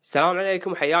السلام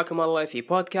عليكم وحياكم الله في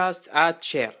بودكاست آد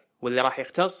شير، واللي راح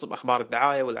يختص بأخبار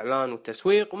الدعاية والإعلان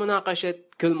والتسويق ومناقشة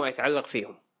كل ما يتعلق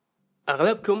فيهم.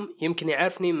 أغلبكم يمكن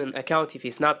يعرفني من أكاونتي في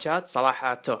سناب شات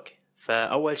صلاح توك،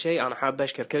 فأول شيء أنا حاب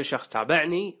أشكر كل شخص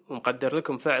تابعني ومقدر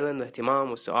لكم فعلا الاهتمام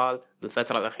والسؤال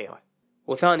بالفترة الأخيرة.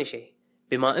 وثاني شيء،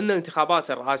 بما أن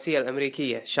الانتخابات الرئاسية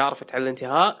الأمريكية شارفت على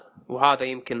الانتهاء، وهذا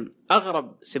يمكن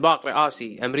أغرب سباق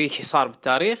رئاسي أمريكي صار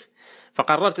بالتاريخ،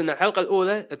 فقررت أن الحلقة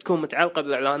الأولى تكون متعلقة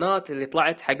بالإعلانات اللي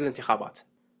طلعت حق الانتخابات.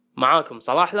 معاكم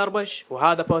صلاح الأربش،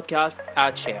 وهذا بودكاست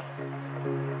آد شير.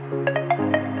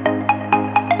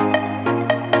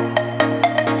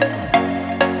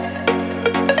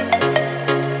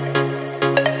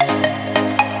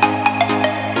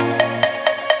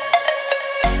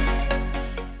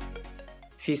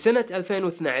 في سنة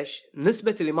 2012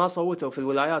 نسبة اللي ما صوتوا في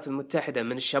الولايات المتحدة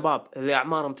من الشباب اللي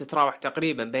أعمارهم تتراوح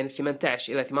تقريبا بين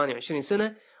 18 إلى 28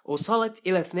 سنة وصلت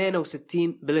إلى 62%.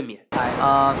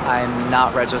 I'm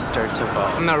not registered to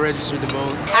vote. I'm not registered to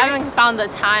vote. I haven't found the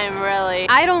time, really.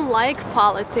 I don't like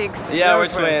politics. Yeah,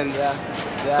 we're twins.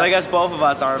 Yeah. So I guess both of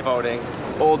us aren't voting.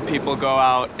 Old people go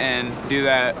out and do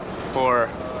that for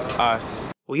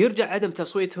us. ويرجع عدم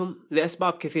تصويتهم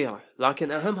لأسباب كثيرة،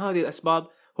 لكن أهم هذه الأسباب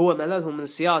هو مللهم من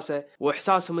السياسة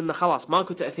وإحساسهم إنه خلاص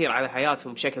ماكو تأثير على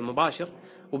حياتهم بشكل مباشر،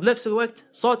 وبنفس الوقت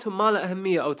صوتهم ما له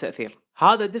أهمية أو تأثير.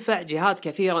 هذا دفع جهات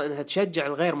كثيرة إنها تشجع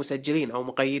الغير مسجلين أو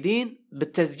مقيدين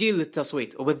بالتسجيل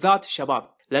للتصويت، وبالذات الشباب،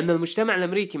 لأن المجتمع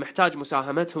الأمريكي محتاج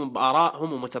مساهمتهم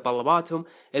بآرائهم ومتطلباتهم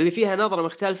اللي فيها نظرة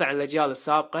مختلفة عن الأجيال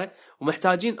السابقة،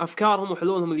 ومحتاجين أفكارهم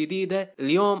وحلولهم الجديدة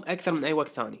اليوم أكثر من أي وقت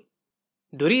ثاني.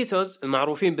 دوريتوز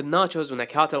المعروفين بالناتشوز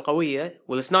ونكهات القوية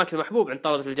والسناك المحبوب عند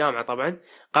طلبة الجامعة طبعا،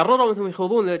 قرروا انهم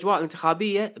يخوضون الأجواء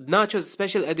الانتخابية بناتشوز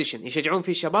سبيشل اديشن يشجعون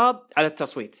فيه الشباب على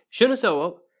التصويت. شنو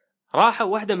سووا؟ راحوا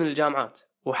واحدة من الجامعات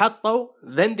وحطوا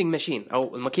فيندنج ماشين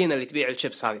أو الماكينة اللي تبيع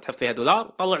الشيبس، هذه تحط فيها $1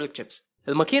 وطلع لك شيبس.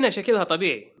 الماكينة شكلها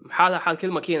طبيعي، حالها حال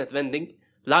كل ماكينة فيندنج،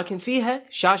 لكن فيها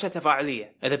شاشة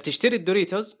تفاعلية. إذا بتشتري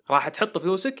الدوريتوز راح تحط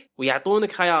فلوسك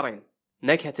ويعطونك خيارين،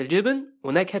 نكهة الجبن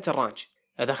ونكهة الرانش.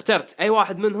 إذا اخترت أي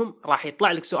واحد منهم راح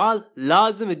يطلع لك سؤال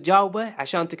لازم تجاوبه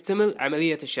عشان تكتمل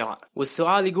عملية الشراء،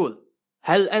 والسؤال يقول: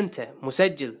 هل أنت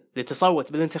مسجل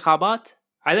لتصوت بالانتخابات؟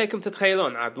 عليكم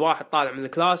تتخيلون عاد واحد طالع من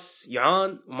الكلاس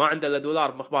يعان وما عنده إلا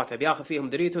 $1 بمخباته بياخذ فيهم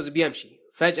دوريتوز بيمشي،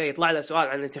 فجأة يطلع له سؤال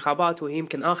عن الانتخابات وهي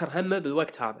يمكن آخر همه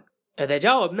بالوقت هذا. إذا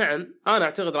جاوب نعم، أنا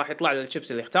أعتقد راح يطلع له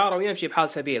الشيبس اللي اختاره ويمشي بحال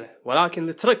سبيله، ولكن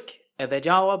الترك إذا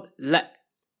جاوب لا،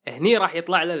 هني راح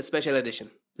يطلع له السبيشل اديشن.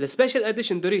 السبيشل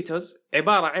اديشن دوريتوز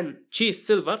عبارة عن تشيز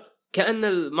سيلفر، كأن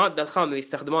المادة الخام اللي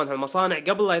يستخدمونها المصانع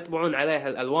قبل لا يطبعون عليها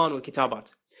الألوان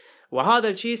والكتابات، وهذا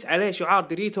التشيز عليه شعار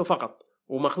دوريتو فقط،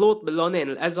 ومخلوط باللونين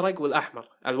الأزرق والأحمر،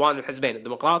 ألوان الحزبين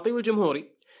الديمقراطي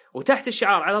والجمهوري، وتحت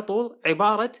الشعار على طول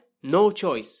عبارة no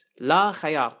choice، لا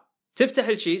خيار. تفتح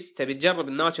التشيز تبي تجرب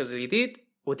الناتشوز الجديد،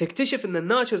 وتكتشف ان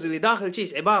الناتشوز اللي داخل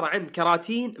التشيز عبارة عن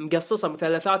كراتين مقصصة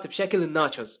مثلثات بشكل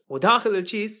الناتشوز، وداخل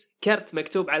التشيز كرت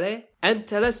مكتوب عليه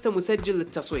أنت لست مسجل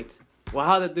للتصويت،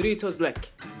 وهذا الدوريتوز لك،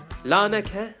 لا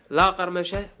نكهة لا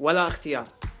قرمشة ولا اختيار،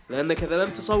 لأنك إذا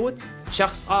لم تصوت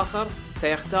شخص آخر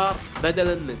سيختار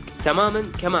بدلا منك،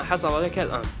 تماما كما حصل لك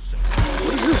الآن.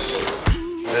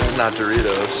 It's not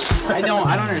Doritos. I don't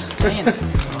understand it.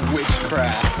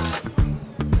 Witchcraft.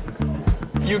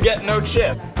 You get no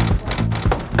chip.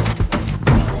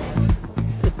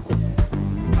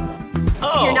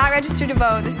 If you're not registered to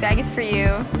vote, this bag is for you.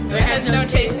 It has no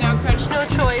taste, no crunch, no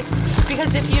choice.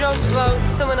 Because if you don't vote,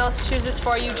 someone else chooses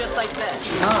for you just like this.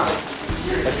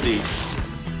 That's deep.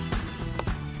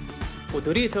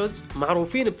 ودوريتوز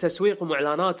معروفين بتسويقهم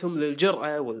وإعلاناتهم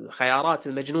للجرأة والخيارات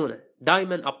المجنونة.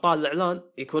 دايما أبطال الإعلان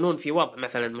يكونون في وضع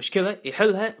مثلا مشكلة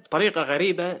يحلها بطريقة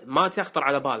غريبة ما تخطر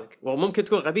على بالك، وممكن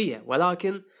تكون غبية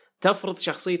ولكن تفرض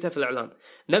شخصيته في الإعلان.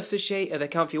 نفس الشيء إذا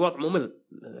كان في وضع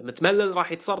متملل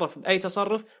راح يتصرف بأي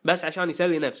تصرف بس عشان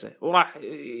يسلي نفسه، وراح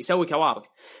يسوي كوارث.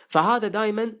 فهذا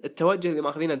دايما التوجه اللي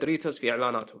ماخذينه دوريتوز في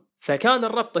إعلاناتهم. فكان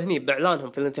الربط هني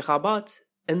بإعلانهم في الانتخابات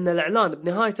إن الإعلان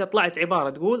بنهايته طلعت عبارة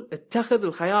تقول اتخذ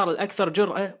الخيار الأكثر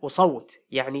جرأة وصوت،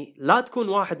 يعني لا تكون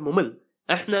واحد ممل.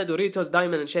 احنا دوريتوز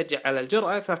دايما نشجع على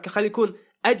الجرأة، فخلي يكون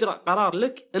أجرأ قرار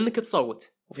لك إنك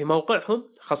تصوت. وفي موقعهم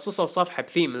خصصوا صفحة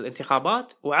بثيم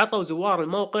الانتخابات، وعطوا زوار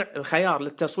الموقع الخيار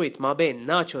للتصويت ما بين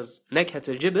ناتشوز نكهة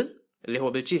الجبن اللي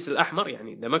هو بالتشيس الأحمر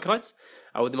يعني ديمقراطس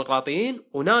أو الديمقراطيين،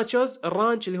 وناتشوز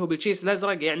الرانش اللي هو بالتشيس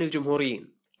الأزرق يعني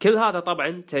الجمهوريين. كل هذا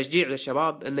طبعا تشجيع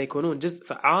للشباب أن يكونون جزء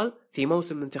فعال في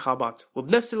موسم الانتخابات،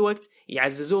 وبنفس الوقت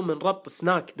يعززون من ربط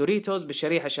سناك دوريتوز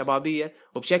بالشريحة الشبابية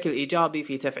وبشكل إيجابي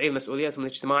في تفعيل مسؤولياتهم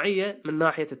الاجتماعية من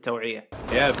ناحية التوعية.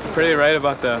 Yeah, it's pretty right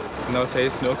about the no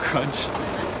taste, no crunch.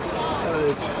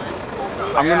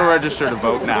 I'm going to register to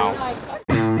vote now.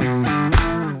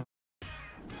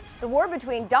 The war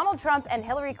between Donald Trump and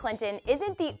Hillary Clinton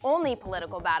isn't the only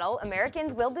political battle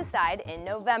Americans will decide in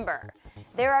November.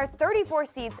 There are 34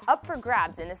 seats up for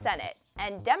grabs in the Senate,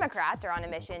 and Democrats are on a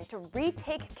mission to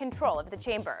retake control of the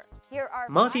chamber. Here are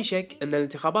ما في شك أن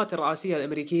الانتخابات الرئاسية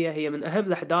الأمريكية هي من أهم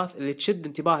الأحداث اللي تشد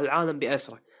انتباه العالم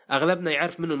بأسره. أغلبنا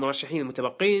يعرف من المرشحين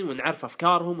المتبقين ونعرف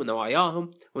أفكارهم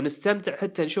ونواياهم ونستمتع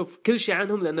حتى نشوف كل شيء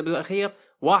عنهم، لأن بالأخير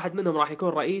واحد منهم راح يكون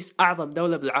رئيس أعظم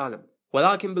دولة بالعالم.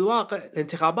 ولكن بالواقع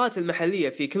الانتخابات المحلية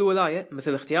في كل ولاية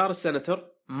مثل اختيار السناتور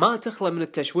ما تخلى من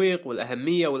التشويق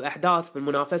والأهمية والأحداث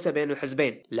بالمنافسة بين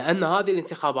الحزبين، لأن هذه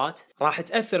الانتخابات راح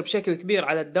تأثر بشكل كبير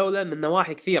على الدولة من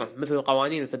نواحي كثيرة مثل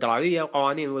القوانين الفدرالية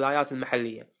وقوانين الولايات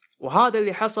المحلية، وهذا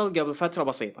اللي حصل قبل فترة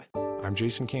بسيطة. I'm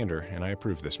Jason Kander and I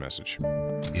approve this message.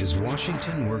 Is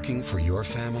Washington working for your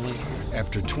family?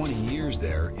 After 20 years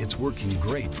there, it's working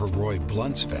great for Roy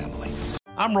Blunt's family.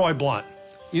 I'm Roy Blunt.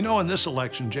 You know, in this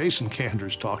election, Jason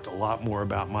Kander's talked a lot more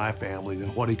about my family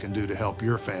than what he can do to help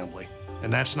your family.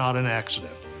 And that's not an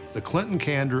accident. The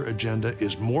Clinton-Kander agenda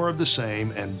is more of the same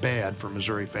and bad for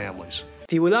Missouri families.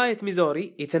 في ولاية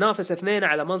ميزوري يتنافس اثنين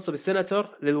على منصب السناتور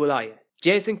للولاية،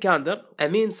 جيسون كاندر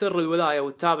أمين سر الولاية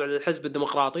والتابع للحزب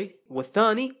الديمقراطي،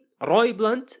 والثاني روي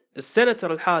بلنت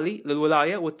السناتور الحالي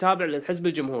للولاية والتابع للحزب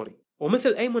الجمهوري.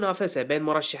 ومثل أي منافسة بين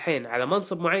مرشحين على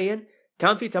منصب معين،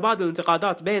 كان في تبادل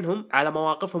انتقادات بينهم على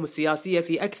مواقفهم السياسية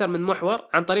في أكثر من محور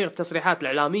عن طريق التصريحات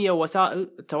الإعلامية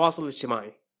ووسائل التواصل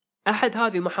الاجتماعي. أحد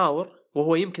هذه المحاور،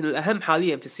 وهو يمكن الأهم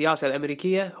حاليا في السياسة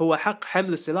الأمريكية، هو حق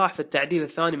حمل السلاح في التعديل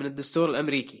الثاني من الدستور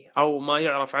الأمريكي، أو ما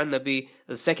يعرف عنه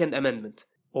بالسكند أمندمنت.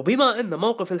 وبما أن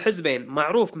موقف الحزبين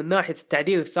معروف من ناحية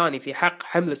التعديل الثاني في حق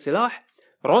حمل السلاح،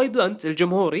 روي بلنت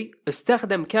الجمهوري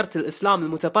استخدم كرت الإسلام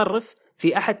المتطرف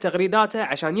في أحد تغريداته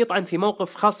عشان يطعن في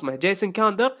موقف خصمه جيسون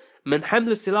كاندر من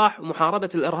حمل السلاح ومحاربة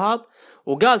الإرهاب.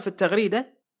 وقال في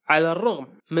التغريدة: على الرغم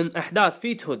من أحداث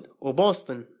فيتهود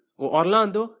وبوسطن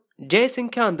وأورلاندو، جيسون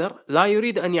كاندر لا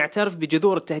يريد أن يعترف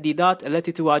بجذور التهديدات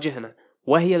التي تواجهنا،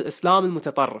 وهي الإسلام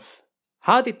المتطرف.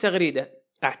 هذه التغريدة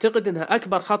أعتقد أنها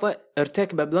أكبر خطأ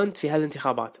ارتكبه بلنت في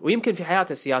هالانتخابات، ويمكن في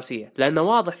حياته السياسية، لأنه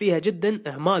واضح فيها جدا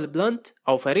إهمال بلنت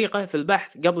أو فريقه في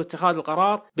البحث قبل اتخاذ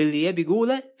القرار باللي يبي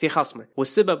يقوله في خصمه.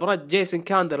 والسبب رد جيسون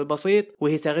كاندر البسيط،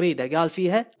 وهي تغريدة قال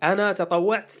فيها: أنا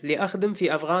تطوعت لأخدم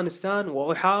في أفغانستان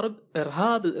وأحارب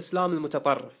إرهاب الإسلام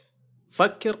المتطرف،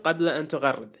 فكر قبل أن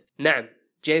تغرد. نعم،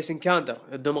 جيسون كاندر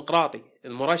الديمقراطي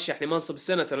المرشح لمنصب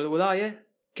السناتور الولاية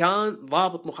كان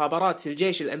ضابط مخابرات في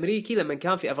الجيش الأمريكي لما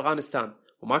كان في أفغانستان،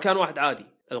 وما كان واحد عادي.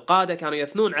 القادة كانوا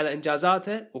يثنون على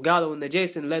إنجازاته وقالوا إن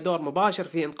جيسون له دور مباشر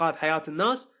في إنقاذ حياة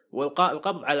الناس وإلقاء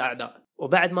القبض على الأعداء.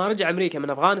 وبعد ما رجع أمريكا من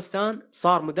أفغانستان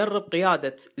صار مدرب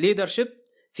قيادة ليدرشيب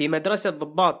في مدرسة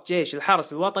ضباط جيش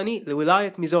الحرس الوطني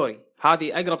لولاية ميزوري.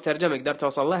 هذه أقرب ترجمة قدرت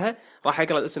أوصل لها، راح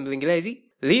أقرأ الاسم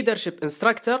بالإنجليزي: Leadership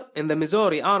Instructor in the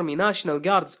Missouri Army National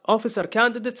Guard's Officer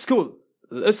Candidate School.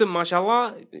 الاسم ما شاء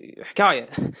الله حكاية.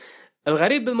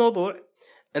 الغريب بالموضوع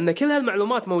أن كل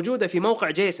هالمعلومات موجودة في موقع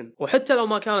جيسون، وحتى لو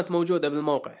ما كانت موجودة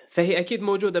بالموقع فهي أكيد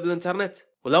موجودة بالإنترنت.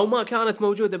 ولو ما كانت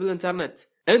موجودة بالإنترنت،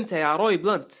 أنت يا روي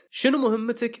بلنت شنو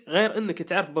مهمتك غير أنك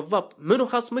تعرف بالضبط منو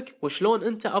خصمك وشلون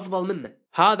أنت أفضل منه؟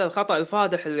 هذا الخطأ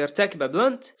الفادح اللي ارتكبه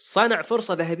بلنت صنع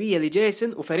فرصة ذهبية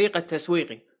لجيسون وفريقه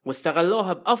التسويقي،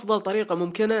 واستغلوها بأفضل طريقة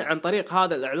ممكنة عن طريق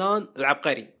هذا الإعلان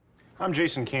العبقري. I'm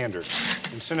Jason Kander,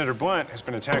 and Senator Blunt has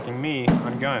been attacking me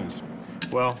on guns.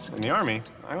 Well, in the Army,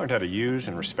 I learned how to use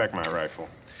and respect my rifle.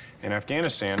 In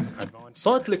Afghanistan,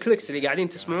 صوت الكليكس اللي قاعدين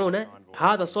تسمعونه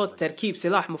هذا صوت تركيب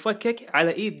سلاح مفكك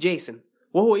على إيد جيسون،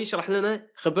 وهو يشرح لنا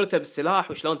خبرته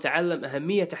بالسلاح وشلون تعلم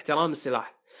أهمية احترام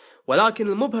السلاح. ولكن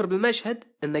المبهر بالمشهد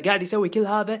إنه قاعد يسوي كل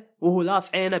هذا وهو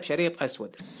لاف عينه بشريط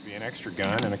أسود. Be an extra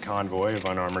gun in a convoy of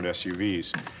unarmored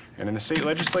SUVs. And in the state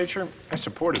legislature, I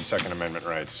supported Second Amendment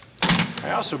rights.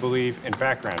 I also believe in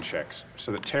background checks so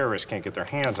that terrorists can't get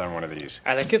their hands on one of these.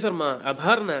 على كثر ما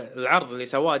أبهرنا العرض اللي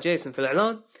سواه جيسون في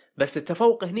الإعلان، بس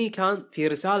التفوق هني كان في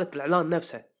رسالة الإعلان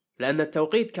نفسها، لأن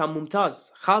التوقيت كان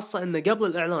ممتاز، خاصة أن قبل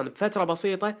الإعلان بفترة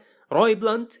بسيطة روي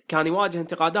بلنت كان يواجه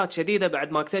انتقادات شديدة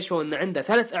بعد ما اكتشفوا أن عنده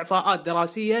 3 إعفاءات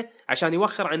دراسية عشان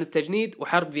يوخر عن التجنيد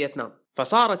وحرب فيتنام.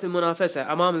 فصارت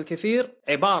المنافسة أمام الكثير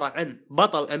عبارة عن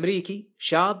بطل أمريكي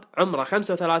شاب عمره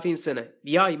 35 سنة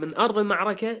جاي من أرض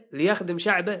المعركة ليخدم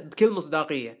شعبه بكل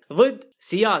مصداقية، ضد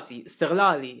سياسي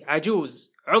استغلالي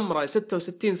عجوز عمره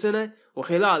 66 سنة،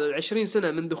 وخلال 20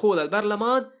 سنة من دخول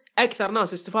البرلمان أكثر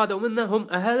ناس استفادوا منه هم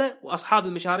أهله وأصحاب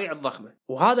المشاريع الضخمة.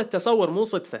 وهذا التصور مو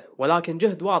صدفة، ولكن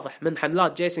جهد واضح من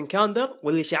حملات جيسون كاندر،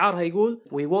 واللي شعارها يقول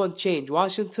We won't change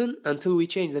Washington until we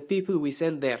change the people we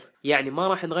send there. يعني ما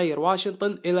راح نغير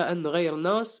واشنطن إلى أن نغير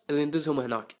الناس اللي ندزهم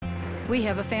هناك. We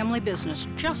have a family business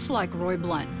just like Roy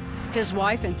Blunt. His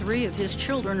wife and 3 of his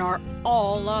children are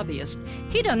all lobbyists.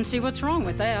 He doesn't see what's wrong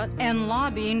with that, and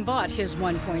lobbying bought his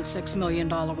 $1.6 million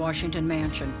Washington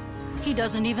mansion. He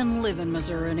doesn't even live in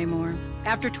Missouri anymore.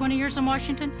 After 20 years in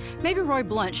Washington, maybe Roy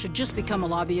Blunt should just become a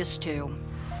lobbyist too.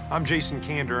 I'm Jason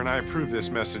Kander, and I approve this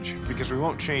message because we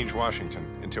won't change Washington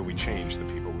until we change the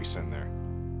people we send there.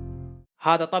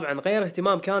 هذا طبعا غير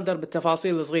اهتمام كاندر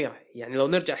بالتفاصيل الصغيرة. يعني لو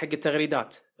نرجع حق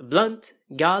التغريدات، بلنت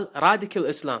قال راديكال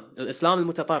الإسلام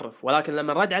المتطرف، ولكن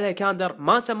لما رد عليه كاندر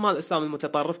ما سماه الإسلام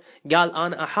المتطرف، قال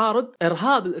أنا أحارب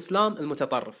إرهاب الإسلام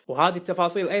المتطرف. وهذه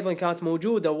التفاصيل أيضا كانت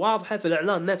موجودة وواضحة في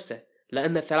الإعلان نفسه،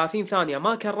 لأن 30 ثانية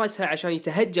ما كرسها عشان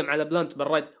يتهجم على بلنت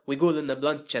بالرد ويقول إن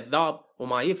بلنت كذاب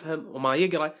وما يفهم وما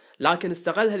يقرأ، لكن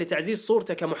استغلها لتعزيز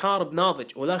صورته كمحارب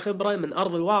ناضج ولا خبرة من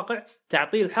أرض الواقع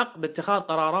تعطيه الحق باتخاذ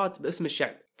قرارات باسم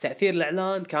الشعب. تأثير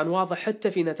الإعلان كان واضح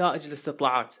حتى في نتائج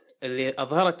الاستطلاعات اللي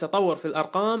أظهرت تطور في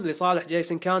الأرقام لصالح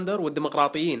جيسون كاندر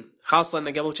والديمقراطيين، خاصة أن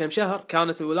قبل كم شهر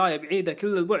كانت الولاية بعيدة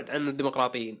كل البعد عن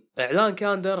الديمقراطيين. إعلان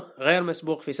كاندر غير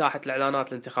مسبوق في ساحة الإعلانات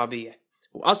الانتخابية،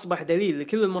 وأصبح دليل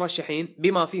لكل المرشحين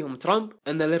بما فيهم ترامب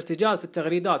أن الارتجال في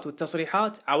التغريدات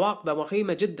والتصريحات عواقبه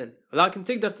وخيمة جدا، لكن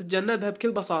تقدر تتجنبها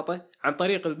بكل بساطة عن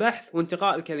طريق البحث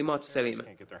وانتقاء الكلمات السليمة.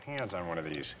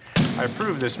 I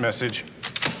approve this message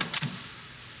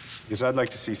because I'd like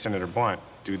to see Senator Blunt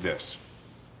do this.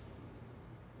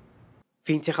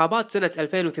 في انتخابات سنة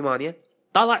 2008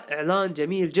 طلع إعلان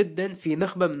جميل جدا في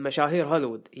نخبة من مشاهير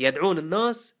هوليوود يدعون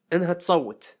الناس إنها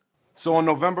تصوت. So on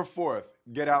November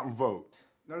 4th, get out and vote.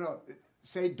 No,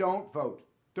 say don't vote.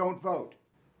 Don't vote.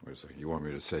 Wait a second, you want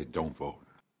me to say don't vote?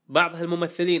 بعض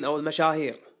هالممثلين أو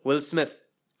المشاهير ويل سميث،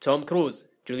 توم كروز،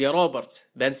 جوليا روبرتس،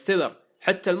 بن ستيلر،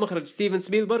 حتى المخرج ستيفن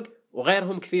سبيلبرغ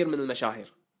وغيرهم كثير من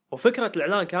المشاهير. وفكرة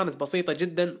الإعلان كانت بسيطة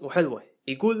جدا وحلوة،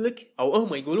 يقول لك أو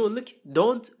هم يقولون لك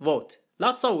don't vote،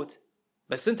 لا تصوت.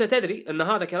 بس أنت تدري أن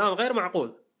هذا كلام غير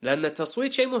معقول، لأن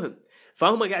التصويت شيء مهم،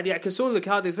 فهم قاعد يعكسون لك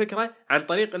هذه الفكرة عن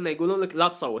طريق أنه يقولون لك لا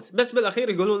تصوت، بس بالأخير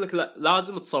يقولون لك لا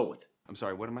لازم تصوت. I'm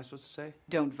sorry, what am I supposed to say?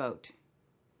 Don't vote.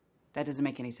 That doesn't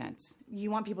make any sense. You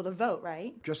want people to vote,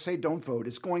 right? Just say don't vote.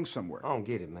 It's going somewhere. I don't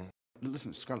get it, man.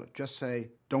 Listen, Scarlett, just say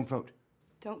don't vote.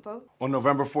 Don't vote? On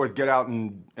November 4th, get out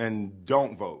and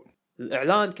don't vote.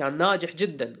 الإعلان كان ناجح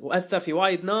جدا وأثر في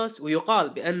وايد ناس، ويقال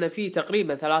بأن في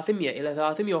تقريبا 300 إلى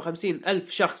 350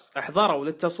 ألف شخص احضروا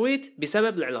للتصويت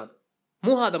بسبب الإعلان.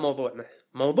 مو هذا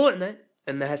موضوعنا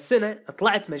أن هالسنة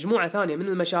طلعت مجموعة ثانية من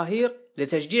المشاهير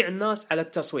لتشجيع الناس على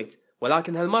التصويت،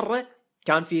 ولكن هالمرة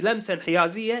كان في لمسة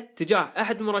انحيازية تجاه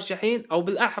أحد المرشحين، أو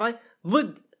بالأحرى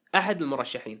ضد أحد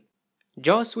المرشحين.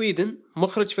 جوس ويدن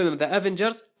مخرج فيلم ذا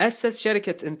أفنجرز أسس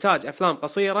شركة إنتاج أفلام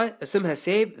قصيرة اسمها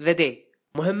سيف ذا داي،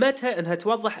 مهمتها أنها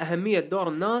توضح أهمية دور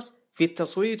الناس في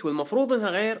التصويت، والمفروض أنها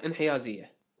غير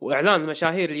انحيازية. وإعلان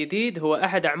المشاهير الجديد هو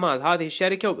أحد أعمال هذه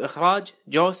الشركة وبإخراج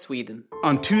جوس ويدن.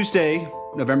 On Tuesday,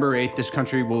 November 8th, this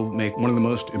country will make one of the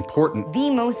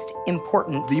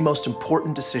most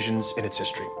important decisions in its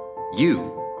history. You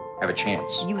have a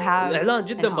chance. الإعلان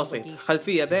جدا بسيط،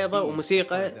 خلفية بيضاء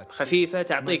وموسيقى خفيفة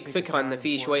تعطيك فكرة أن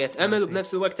في شوية أمل،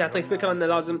 وبنفس الوقت تعطيك فكرة أن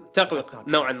لازم تقلق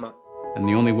نوعا ما. And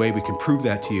the only way we can prove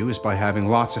that to you is by having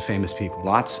lots of famous people.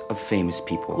 Lots of famous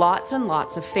people. Lots and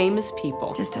lots of famous people.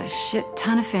 Just a shit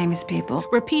ton of famous people.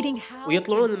 Repeating how.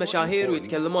 ويطلعون المشاهير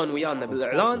ويتكلمون ويانا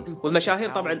بالإعلان، والمشاهير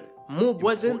طبعا مو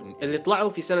بوزن اللي طلعوا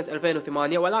في سنة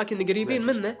 2008، ولكن قريبين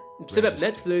منه بسبب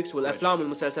نتفليكس والأفلام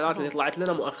والمسلسلات اللي طلعت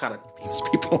لنا مؤخرا. Famous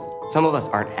people. Some of us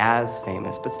aren't as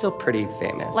famous, but still pretty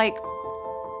famous. Like,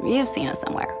 you've seen us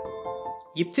somewhere.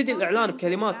 يبتدي الإعلان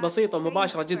بكلمات بسيطة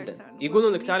ومباشرة جدا،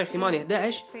 يقولون لك تاريخ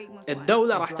 8/11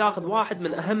 الدولة راح تاخذ واحد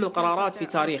من أهم القرارات في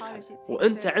تاريخها،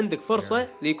 وأنت عندك فرصة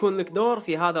ليكون لك دور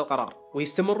في هذا القرار.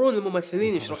 ويستمرون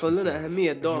الممثلين يشرحون لنا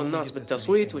أهمية دور الناس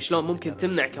بالتصويت، وشلون ممكن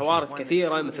تمنع كوارث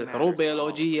كثيرة مثل حروب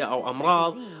بيولوجية أو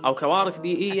أمراض أو كوارث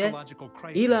بيئية،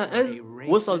 إلى أن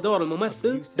وصل دور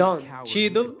الممثل دون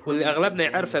شيدل، واللي أغلبنا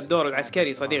يعرفه بدور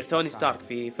العسكري صديق توني ستارك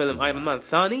في فيلم ايرون مان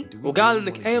الثاني، وقال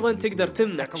إنك أيضا تقدر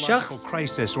تمنع شخص a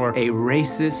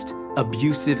racist,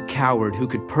 abusive coward who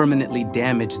could permanently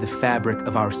damage the fabric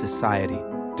of our society.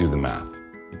 Do the math.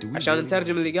 عشان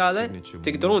نترجم اللي قاله،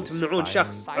 تقدرون تمنعون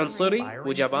شخص عنصري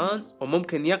وجبان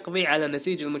وممكن يقضي على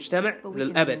نسيج المجتمع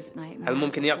للأبد. هل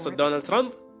ممكن يقصد دونالد ترامب؟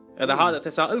 إذا هذا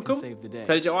تساؤلكم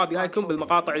فالجواب جايكم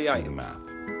بالمقاطع الجاية.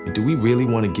 Do we really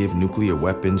want to give nuclear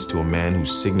weapons to a man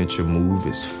whose signature move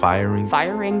is firing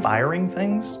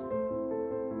things?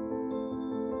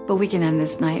 But we can end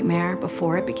this nightmare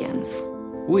before it begins.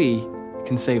 We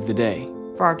can save the day.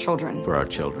 For our children. For our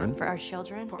children. For our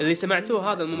children. اللي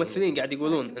سمعتوه هذا الممثلين قاعد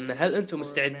يقولون إن هل أنتم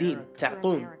مستعدين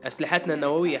تعطون أسلحتنا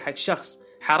النووية حق شخص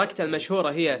حركته المشهورة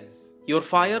هي You're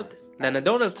Fired؟ لأن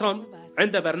دونالد ترامب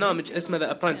عنده برنامج اسمه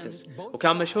The Apprentice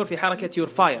وكان مشهور في حركة You're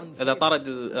Fired إذا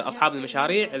طرد أصحاب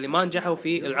المشاريع اللي ما نجحوا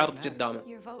في العرض قدامه.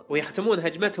 ويختمون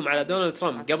هجمتهم على دونالد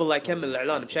ترامب قبل لا يكمل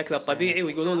الإعلان بشكله الطبيعي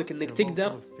ويقولون لك إنك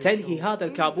تقدر تنهي هذا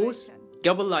الكابوس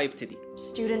قبل لا يبتدي.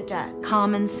 Student debt.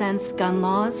 Common sense gun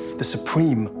laws. The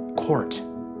Supreme Court.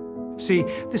 See,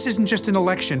 this isn't just an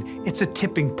election, it's a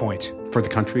tipping point. For the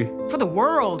country. For the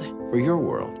world. For your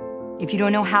world. If you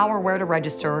don't know how or where to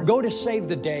register, go to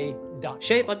SaveTheDay.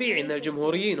 شيء طبيعي ان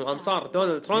الجمهوريين وانصار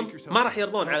دونالد ترامب ما راح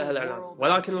يرضون على هالاعلان،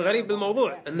 ولكن الغريب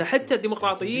بالموضوع ان حتى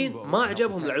الديمقراطيين ما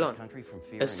عجبهم الاعلان.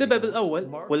 السبب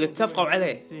الاول واللي اتفقوا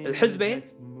عليه الحزبين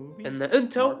ان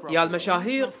انتم يا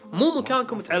المشاهير مو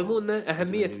مكانكم تعلمونا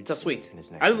اهميه التصويت،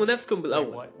 علموا نفسكم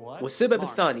بالاول. والسبب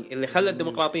الثاني اللي خلى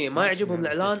الديمقراطيين ما يعجبهم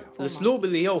الاعلان الاسلوب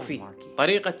اللي يو فيه،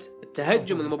 طريقه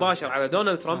التهجم المباشر على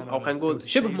دونالد ترامب او خلينا نقول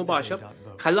شبه مباشر،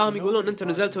 خلاهم يقولون انتم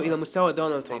نزلتوا الى مستوى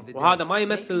دونالد ترامب، وهذا ما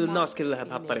يمثل الناس كلها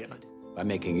بهالطريقه. By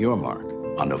making your mark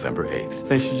on November 8th.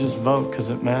 They should just vote because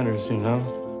it matters, you know?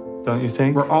 Don't you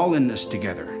think? We're all in this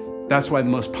together. That's why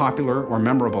the most popular or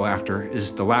memorable actor is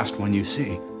the last one you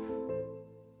see.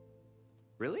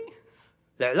 Really?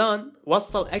 الإعلان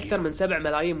وصل أكثر من 7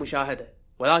 ملايين مشاهدة،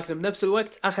 ولكن بنفس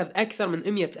الوقت أخذ أكثر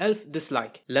من 100,000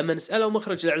 ديسلايك. لما نسأله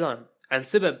مخرج الإعلان عن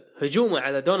سبب هجومه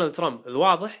على دونالد ترامب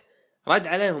الواضح، رد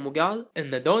عليهم وقال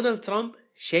إن دونالد ترامب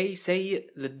شيء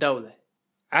سيء للدولة.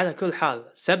 على كل حال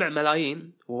 7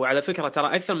 ملايين، وعلى فكرة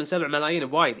ترى أكثر من 7 ملايين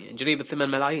بوايد، يعني قريب 8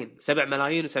 ملايين، 7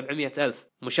 ملايين و700,000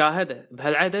 مشاهدة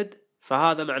بهالعدد،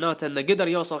 فهذا معناته انه قدر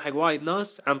يوصل حق وايد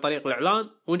ناس عن طريق الاعلان،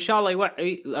 وان شاء الله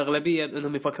يوعي الاغلبيه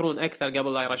انهم يفكرون اكثر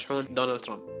قبل لا يرشحون دونالد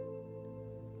ترامب.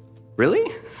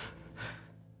 Really?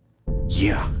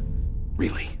 Yeah,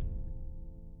 really.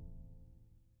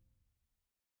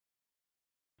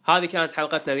 هذه كانت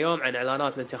حلقتنا اليوم عن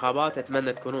اعلانات الانتخابات،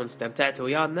 اتمنى تكونون استمتعتوا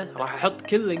ويانا. راح احط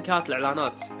كل لينكات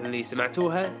الاعلانات اللي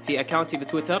سمعتوها في اكاونتي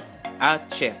بتويتر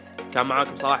 @share. كان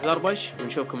معاكم صلاح الأربش،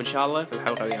 ونشوفكم ان شاء الله في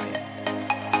الحلقه الجايه.